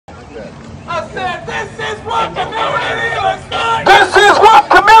said, this is what community looks like. This is what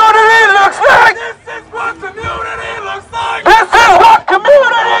community looks like. This is what community looks like. This is what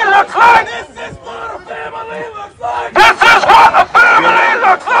community looks like. This is what a family looks like. This is what a family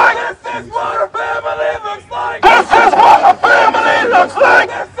looks like. This is what a family looks like. This is what a family looks like.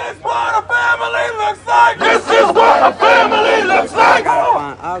 This is what a family looks like. This is what a family looks like.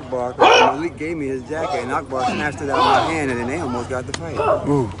 Find Akbar, because Malik gave me his jacket and Akbar snatched it out of my hand and then they almost got the fight.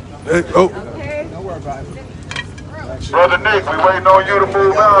 Ooh. Hey, oh. Don't worry about it. Brother Nick, we waiting on you to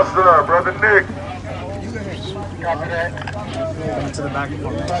move out, sir. Brother Nick. To the back.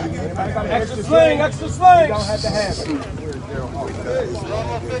 Extra sling, extra sling. You don't have to have it.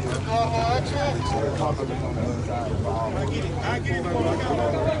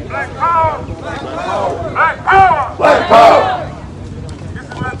 Black power! Black power! Black power. This is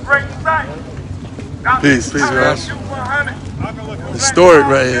what's breaking sight. Peace, peace, Ross. Historic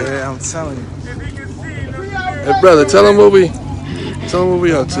right here. Yeah, I'm telling you. Hey, brother, tell them what we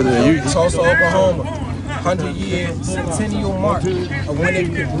up to today. Tulsa, Oklahoma, 100-year centennial mark of when they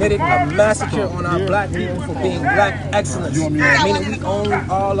committed a massacre on our black people for being black excellence, meaning we own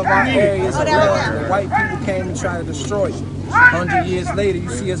all of our areas of land and the white people came and tried to destroy it. 100 years later, you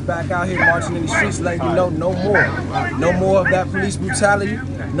see us back out here marching in the streets letting you know no more. No more of that police brutality,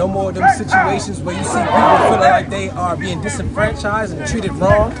 no more of them situations where you see people feeling like they are being disenfranchised and treated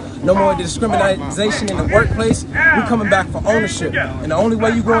wrong. No more discrimination in the workplace. We're coming back for ownership. And the only way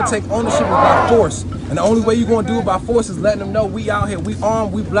you're going to take ownership is by force. And the only way you're going to do it by force is letting them know we out here, we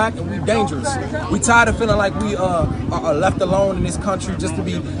armed, we black, and we dangerous. We tired of feeling like we are left alone in this country just to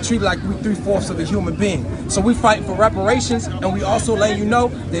be treated like we 3/4 of a human being. So we fight for reparations, and we also letting you know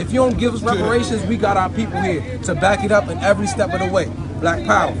that if you don't give us reparations, we got our people here to back it up in every step of the way. Black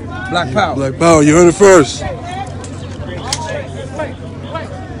power, black power. Black power, you heard it first.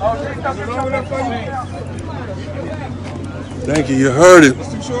 Thank you, you heard it.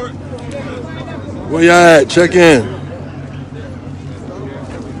 Where y'all at? Check in.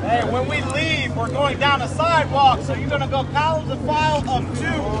 Hey, when we leave, we're going down a sidewalk, so you're going to go columns and file of 2.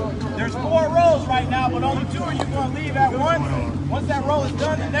 There's 4 rows right now, but only 2 of you are going to leave at once. Once that row is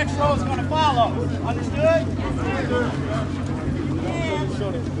done, the next row is going to follow. Understood?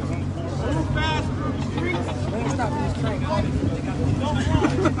 And move fast through the streets. Don't run.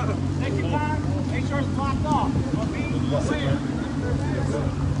 Take your time. Make sure it's blocked off. Clear.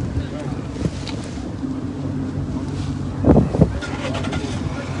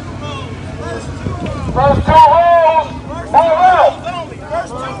 First 2 rows, move out.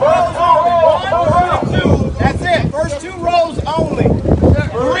 First 2 rows only. 1, 2. That's it. First 2 rows only.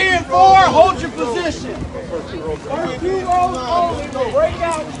 3 and 4, hold your position. First 2 rows only. So break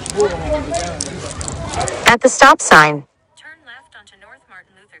out. At the stop sign, Turn left onto North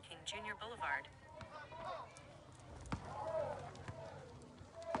Martin Luther King Jr. Boulevard.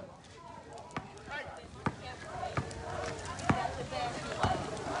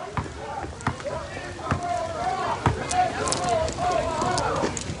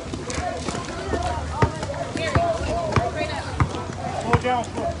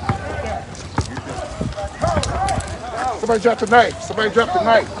 Somebody drop the knife. Somebody drop the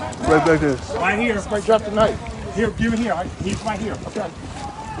knife. Right back there. Right here. Somebody drop the knife. Here, give it here. He's right here. Okay.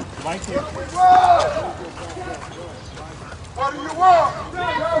 Right here. What do you want?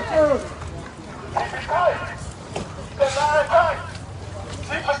 Keep it tight. Stay line tight.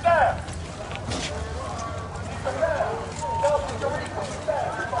 Keep it down. Keep it down.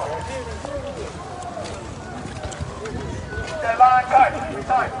 Keep that line tight. Keep it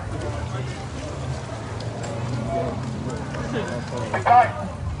tight. Keep it tight.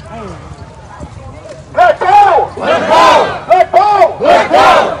 Black power! Black power! Black power! Black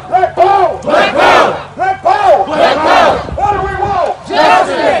power! Black power! Black power! Black power! Black power! What do we want?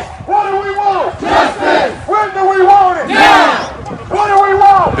 Justice! What do we want? Justice! When do we want it? Now! What do we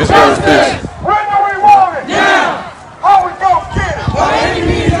want? Peace, brothers, peace. When do we want it? Now! How we gonna get it? By any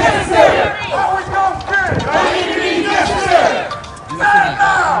means necessary! How we gonna get it? By any means necessary! Stand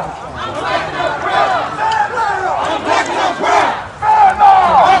down! I'm blacking up proud! Stand down! I'm blacking up proud! Stand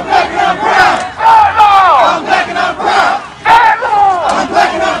down! I'm blacking up proud! Stand down! I'm blacking up proud! Stand down! I'm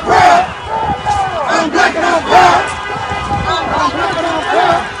blacking up proud! I'm blacking up proud! I'm blacking up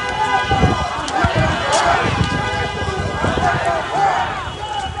proud!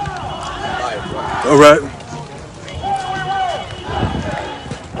 All right.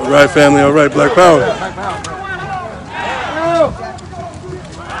 All right, family. All right, Black Power.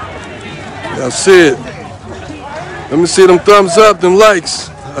 Y'all see it. Let me see them thumbs up, them likes.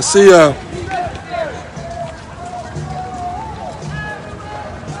 I see y'all.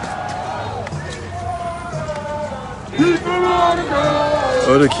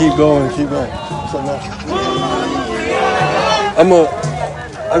 Oh, to keep going, keep going. Something else.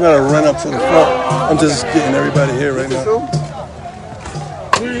 I gotta run up to the front. I'm just getting everybody here right now.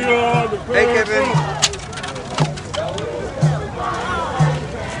 Hey, Kevin.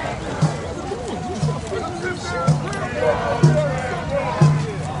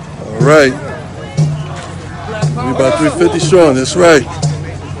 All right. We about 350 strong, that's right.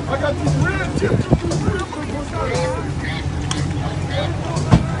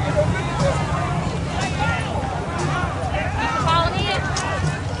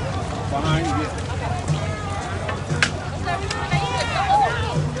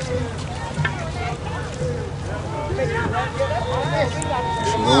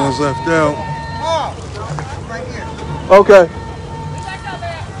 No one's left out. Okay.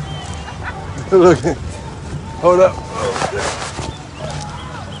 Look, hold up.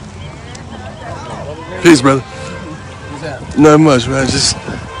 Peace, brother. What's that? Not much, man. Just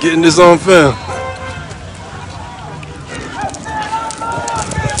getting this on film.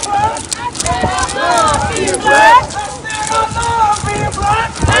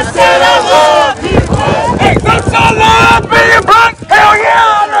 Hey, don't y'all love being black? Hell yeah,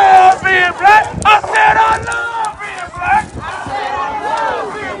 I love being black. I said I love being black.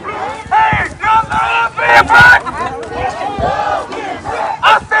 Hey, y'all love being black?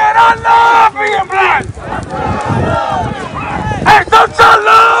 I said I love being black. Hey, don't y'all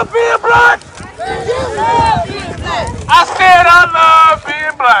love being black? I said I love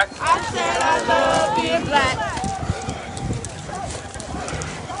being black. I said I love being black.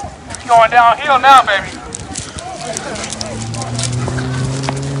 Going downhill now, baby.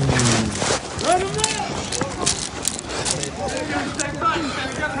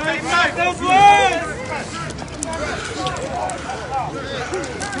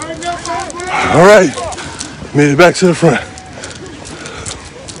 All right. Made it back to the front.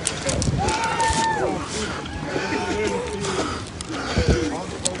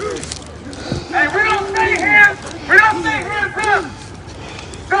 Hey, we don't stay here. We don't stay here, Pimp.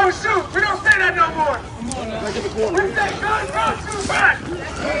 Don't shoot. We don't say that no more. We say guns up, shoot back.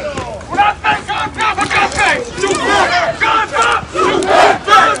 When I say guns up, what y'all say? Shoot back. Guns up, shoot back.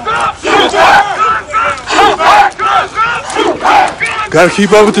 Guns up, shoot back. Guns up, shoot back. Guns up, shoot back. Gotta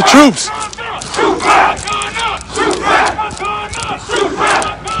keep up with the troops. Shoot back. Gun up, shoot back. Gun up, shoot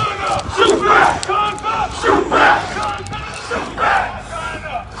back. Gun up, shoot back. Guns up, shoot back. Guns up, shoot back. Gun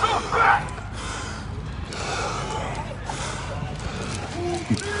up, shoot back.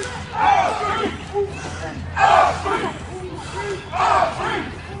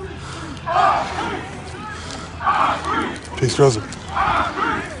 Peace, Rosa.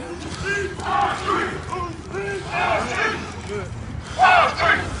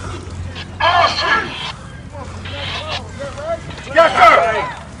 Yes, sir.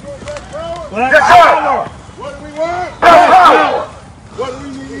 Yes, sir. What do we want? Black power. What do we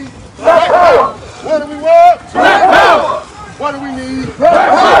need? Black power. What do we want? Black power. What do we need? Black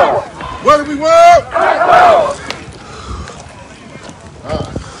power. What do we want?